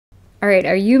All right,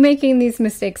 are you making these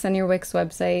mistakes on your Wix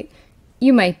website?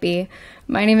 You might be.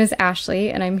 My name is Ashley,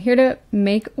 and I'm here to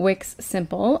make Wix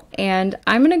simple. And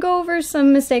I'm going to go over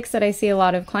some mistakes that I see a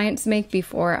lot of clients make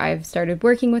before I've started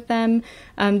working with them.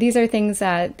 These are things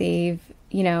that they've,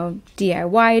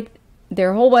 DIY'd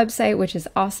their whole website, which is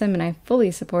awesome, and I fully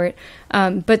support.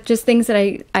 But just things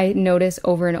that I notice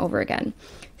over and over again.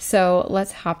 So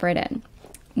let's hop right in.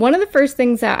 One of the first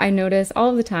things that I notice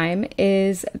all the time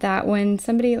is that when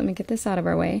somebody, let me get this out of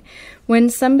our way, when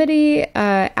somebody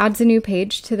adds a new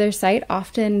page to their site,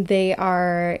 often they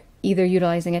are either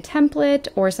utilizing a template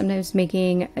or sometimes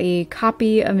making a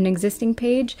copy of an existing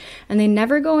page, and they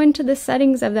never go into the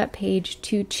settings of that page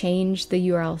to change the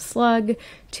URL slug,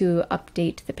 to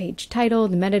update the page title,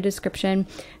 the meta description.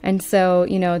 And so,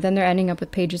 then they're ending up with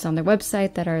pages on their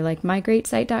website that are like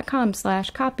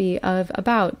mygreatsite.com/copy of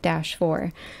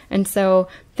about-4. And so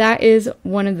that is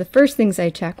one of the first things I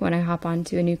check when I hop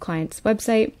onto a new client's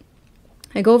website.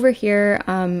 I go over here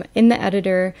in the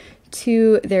editor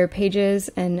to their pages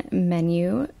and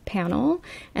menu panel,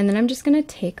 and then I'm just going to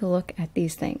take a look at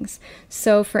these things.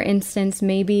 So for instance,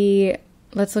 maybe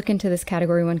let's look into this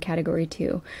category 1, category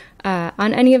 2.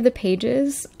 On any of the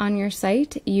pages on your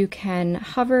site, you can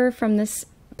hover from this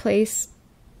place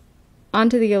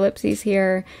onto the ellipses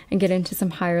here and get into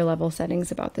some higher level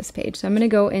settings about this page. So I'm going to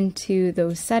go into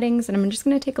those settings and I'm just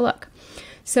going to take a look.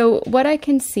 So what I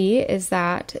can see is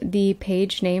that the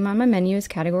page name on my menu is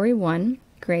category 1.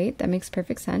 Great, that makes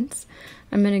perfect sense.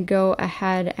 I'm going to go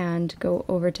ahead and go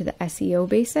over to the SEO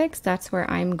basics. That's where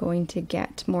I'm going to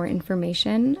get more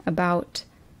information about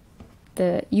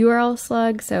the URL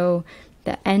slug, so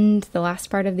the last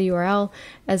part of the URL,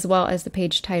 as well as the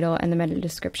page title and the meta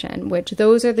description, which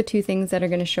those are the two things that are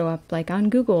going to show up like on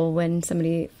Google when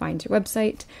somebody finds your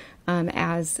website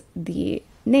as the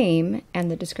name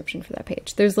and the description for that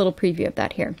page. There's a little preview of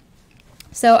that here.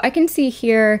 So I can see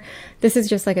here, this is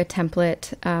just like a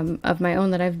template of my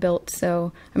own that I've built,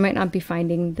 so I might not be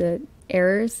finding the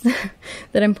errors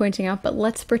that I'm pointing out, but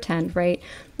let's pretend, right?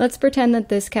 Let's pretend that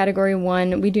this category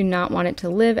 1, we do not want it to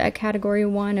live at category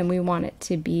 1 and we want it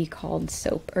to be called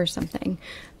soap or something.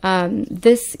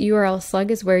 This URL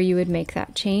slug is where you would make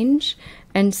that change.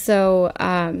 And so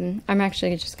I'm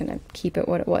actually just going to keep it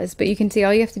what it was, but you can see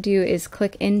all you have to do is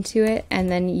click into it and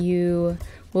then you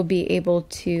will be able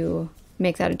to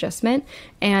make that adjustment.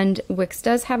 And Wix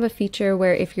does have a feature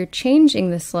where if you're changing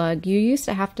the slug, you used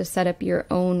to have to set up your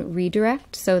own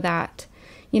redirect so that,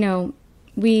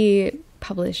 we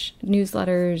publish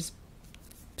newsletters,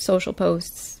 social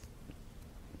posts,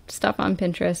 stuff on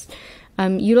Pinterest,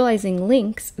 utilizing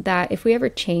links that if we ever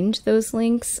change those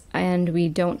links and we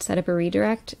don't set up a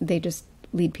redirect, they just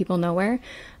lead people nowhere.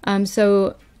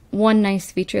 So one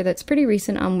nice feature that's pretty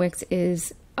recent on Wix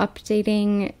is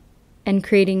updating and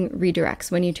creating redirects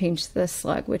when you change the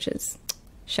slug, which is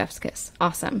chef's kiss.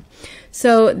 Awesome.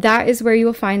 So that is where you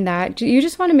will find that. You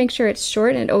just want to make sure it's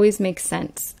short and it always makes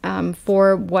sense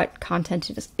for what content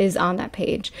is on that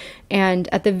page.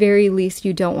 And at the very least,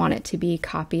 you don't want it to be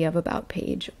copy of about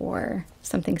page or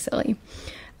something silly.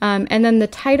 And then the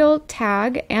title,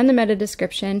 tag, and the meta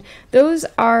description, those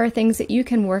are things that you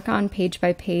can work on page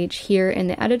by page here in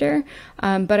the editor.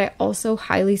 But I also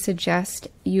highly suggest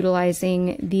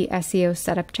utilizing the SEO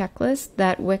setup checklist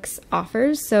that Wix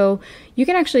offers. So you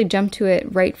can actually jump to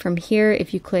it right from here.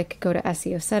 If you click go to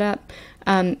SEO setup,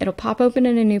 it'll pop open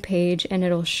in a new page and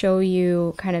it'll show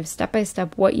you kind of step by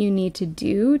step what you need to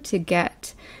do to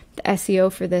get the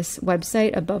SEO for this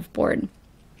website above board.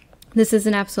 This is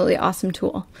an absolutely awesome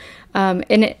tool. And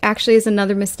it actually is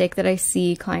another mistake that I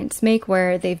see clients make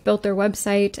where they've built their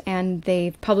website and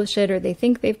they've published it or they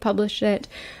think they've published it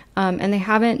and they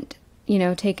haven't,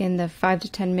 taken the 5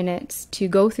 to 10 minutes to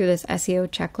go through this SEO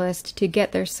checklist to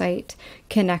get their site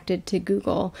connected to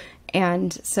Google.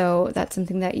 And so that's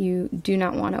something that you do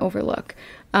not want to overlook.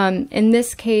 In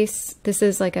this case, this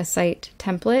is like a site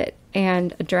template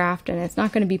and a draft, and it's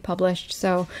not going to be published.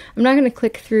 So I'm not going to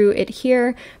click through it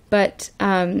here, but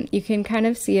you can kind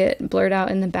of see it blurred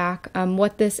out in the back.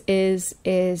 What this is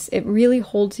it really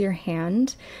holds your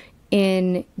hand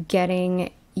in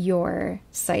getting your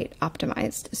site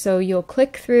optimized. So you'll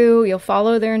click through, you'll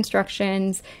follow their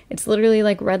instructions. It's literally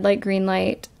like red light, green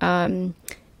light.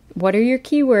 What are your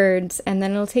keywords? And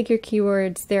then it'll take your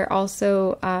keywords. They're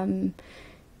also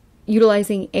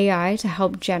utilizing AI to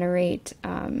help generate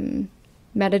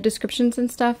meta descriptions and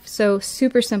stuff. So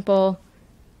super simple.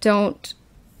 Don't,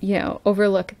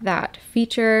 overlook that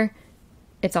feature.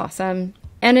 It's awesome.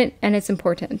 And it's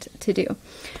important to do.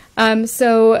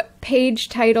 So page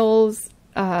titles,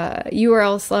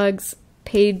 URL slugs,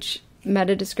 page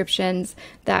meta descriptions.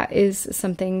 That is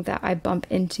something that I bump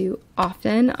into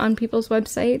often on people's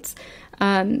websites.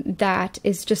 That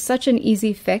is just such an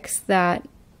easy fix that,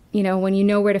 you know, when you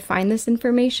know where to find this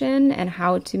information and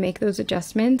how to make those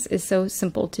adjustments is so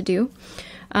simple to do.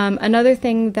 Another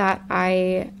thing that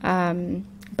I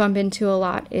bump into a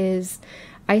lot is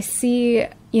I see,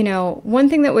 you know, one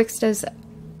thing that Wix does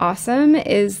awesome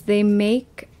is they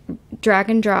make drag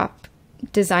and drop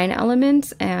design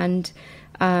elements, and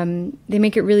they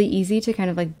make it really easy to kind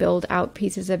of like build out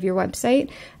pieces of your website.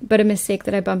 But a mistake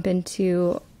that I bump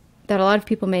into that a lot of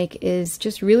people make is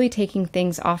just really taking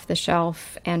things off the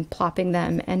shelf and plopping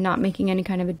them and not making any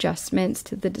kind of adjustments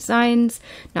to the designs,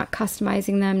 not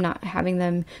customizing them, not having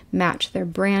them match their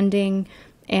branding.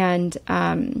 And,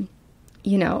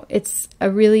 you know, it's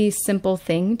a really simple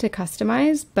thing to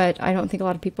customize, but I don't think a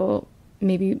lot of people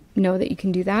maybe know that you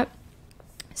can do that.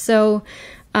 So,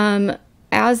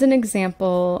 as an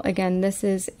example, again, this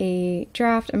is a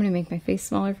draft. I'm going to make my face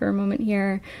smaller for a moment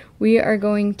here. We are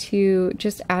going to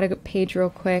just add a page real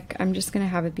quick. I'm just going to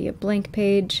have it be a blank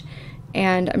page,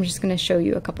 and I'm just going to show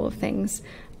you a couple of things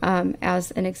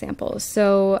as an example.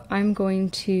 So I'm going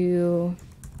to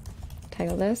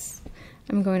title this.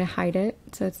 I'm going to hide it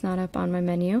so it's not up on my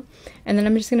menu. And then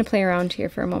I'm just going to play around here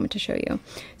for a moment to show you.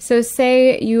 So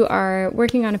say you are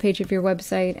working on a page of your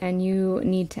website and you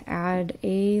need to add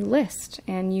a list,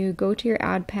 and you go to your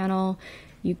add panel,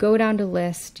 you go down to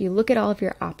list, you look at all of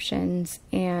your options,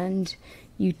 and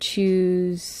you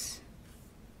choose,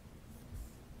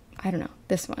 I don't know,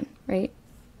 this one, right?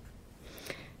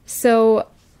 So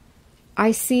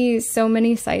I see so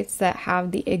many sites that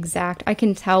have the exact, I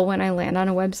can tell when I land on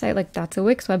a website, like that's a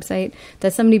Wix website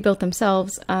that somebody built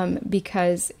themselves,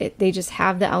 because they just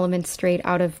have the elements straight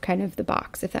out of kind of the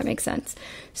box, if that makes sense.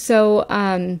 So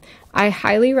I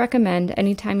highly recommend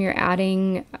anytime you're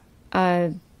adding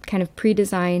a kind of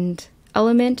pre-designed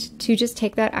element to just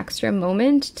take that extra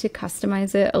moment to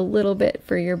customize it a little bit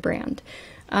for your brand.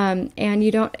 And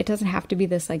it doesn't have to be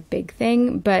this like big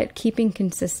thing, but keeping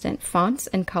consistent fonts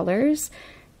and colors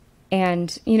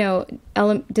and, you know,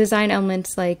 design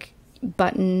elements like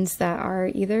buttons that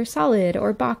are either solid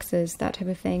or boxes, that type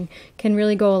of thing, can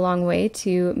really go a long way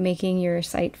to making your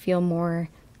site feel more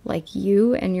like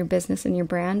you and your business and your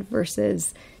brand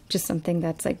versus just something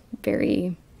that's like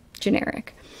very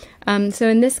generic. So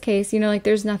in this case, you know, like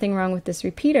there's nothing wrong with this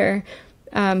repeater,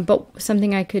 but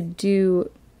something I could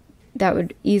do that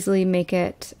would easily make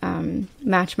it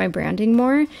match my branding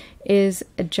more is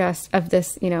adjust of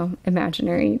this, you know,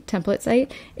 imaginary template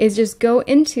site, is just go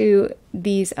into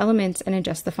these elements and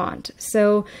adjust the font.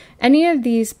 So any of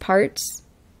these parts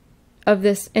of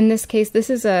this, in this case, this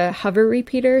is a hover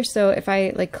repeater. So if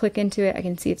I like click into it, I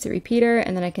can see it's a repeater,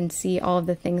 and then I can see all of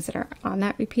the things that are on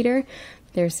that repeater.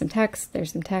 There's some text,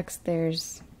 there's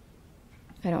there's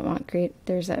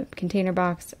a container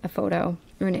box, a photo,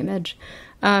 or an image.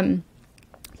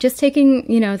 Just taking,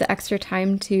 you know, the extra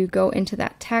time to go into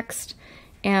that text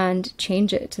and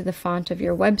change it to the font of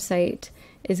your website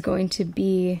is going to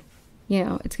be, you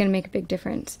know, it's going to make a big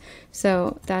difference.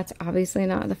 So that's obviously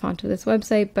not the font of this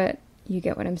website, but you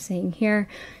get what I'm saying here.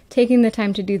 Taking the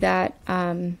time to do that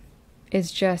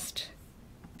is just,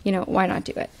 you know, why not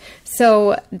do it?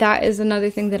 So that is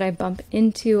another thing that I bump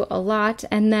into a lot.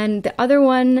 And then the other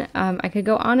one, I could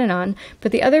go on and on,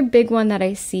 but the other big one that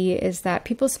I see is that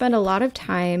people spend a lot of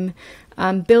time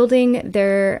building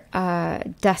their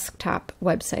desktop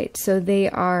website. So they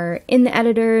are in the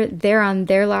editor, they're on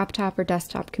their laptop or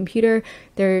desktop computer,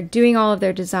 they're doing all of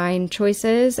their design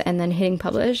choices and then hitting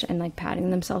publish and like patting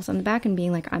themselves on the back and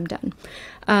being like, I'm done.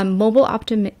 Mobile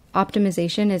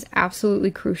optimization is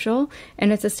absolutely crucial,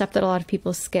 and it's a step that a lot of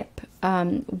people skip.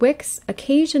 Wix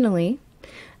occasionally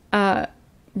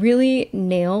really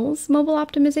nails mobile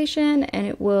optimization, and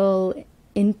it will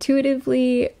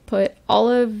intuitively put all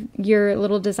of your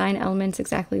little design elements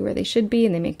exactly where they should be,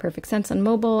 and they make perfect sense on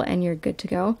mobile, and you're good to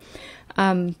go.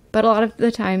 But a lot of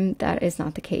the time that is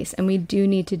not the case, and we do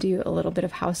need to do a little bit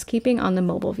of housekeeping on the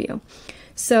mobile view.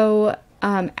 So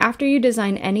after you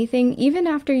design anything, even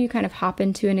after you kind of hop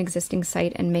into an existing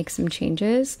site and make some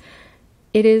changes,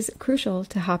 it is crucial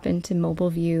to hop into mobile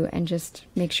view and just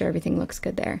make sure everything looks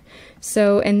good there.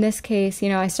 So in this case, you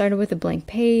know, I started with a blank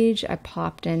page, I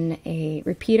popped in a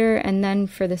repeater, and then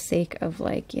for the sake of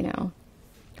like, you know,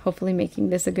 hopefully making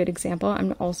this a good example,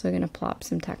 I'm also going to plop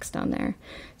some text on there.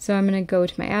 So I'm going to go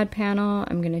to my add panel,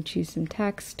 I'm going to choose some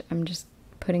text, I'm just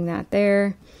putting that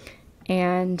there,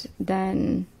 and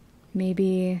then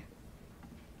maybe,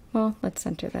 well, let's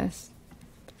center this.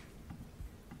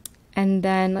 And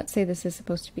then let's say this is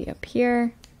supposed to be up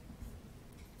here,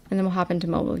 and then we'll hop into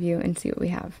mobile view and see what we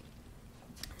have.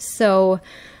 So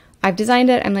I've designed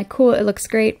it. I'm like, cool, it looks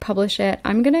great, publish it.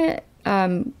 I'm going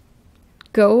to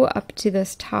go up to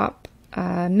this top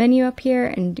menu up here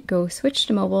and go switch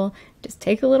to mobile. Just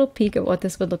take a little peek at what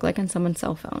this would look like on someone's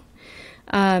cell phone.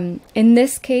 In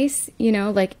this case, you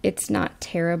know, like, it's not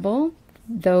terrible.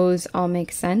 Those all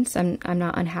make sense. I'm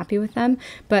not unhappy with them,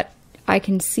 but I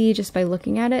can see just by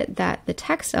looking at it that the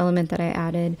text element that I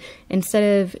added,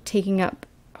 instead of taking up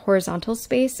horizontal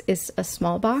space, is a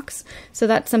small box. So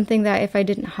that's something that if I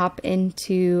didn't hop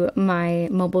into my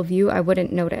mobile view, I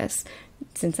wouldn't notice.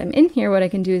 Since I'm in here, what I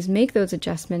can do is make those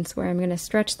adjustments where I'm going to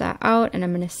stretch that out and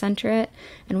I'm going to center it.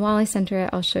 And while I center it,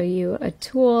 I'll show you a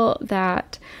tool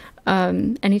that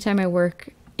anytime I work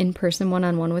in person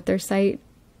one-on-one with their site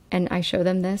and I show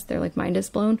them this, they're like, mind is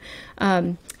blown.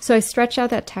 So I stretch out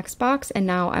that text box and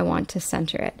now I want to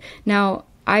center it. Now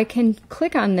I can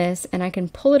click on this and I can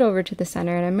pull it over to the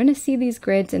center, and I'm going to see these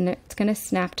grids and it's going to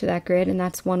snap to that grid, and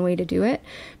that's one way to do it.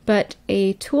 But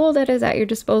a tool that is at your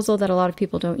disposal that a lot of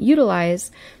people don't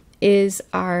utilize is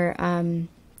our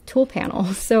tool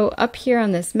panel. So up here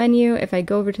on this menu, if I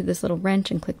go over to this little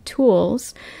wrench and click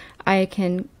tools, I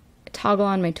can toggle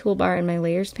on my toolbar and my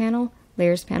layers panel.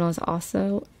 Layers panel is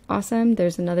also awesome.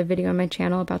 There's another video on my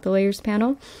channel about the layers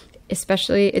panel.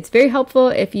 Especially, it's very helpful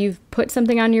if you've put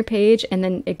something on your page and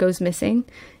then it goes missing.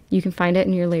 You can find it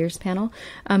in your layers panel.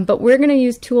 But we're going to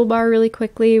use toolbar really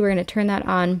quickly. We're going to turn that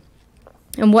on.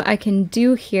 And what I can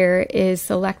do here is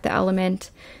select the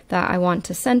element that I want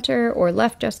to center or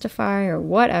left justify or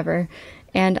whatever.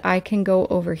 And I can go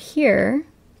over here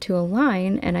to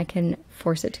align and I can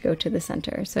force it to go to the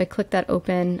center. So I click that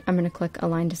open. I'm going to click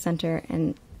align to center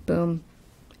and boom,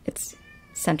 it's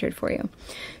centered for you.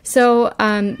 So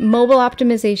mobile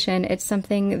optimization, it's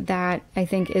something that I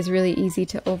think is really easy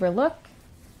to overlook.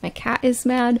 My cat is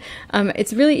mad.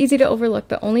 It's really easy to overlook,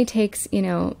 but only takes, you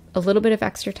know, a little bit of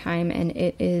extra time, and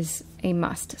it is a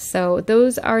must. So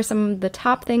those are some of the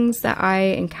top things that I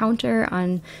encounter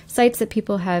on sites that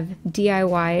people have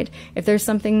DIY'd. If there's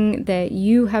something that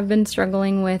you have been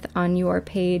struggling with on your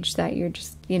page that you're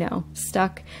just, you know,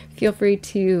 stuck, feel free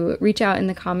to reach out in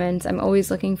the comments. I'm always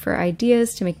looking for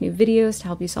ideas to make new videos to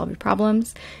help you solve your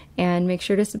problems, and make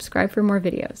sure to subscribe for more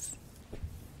videos.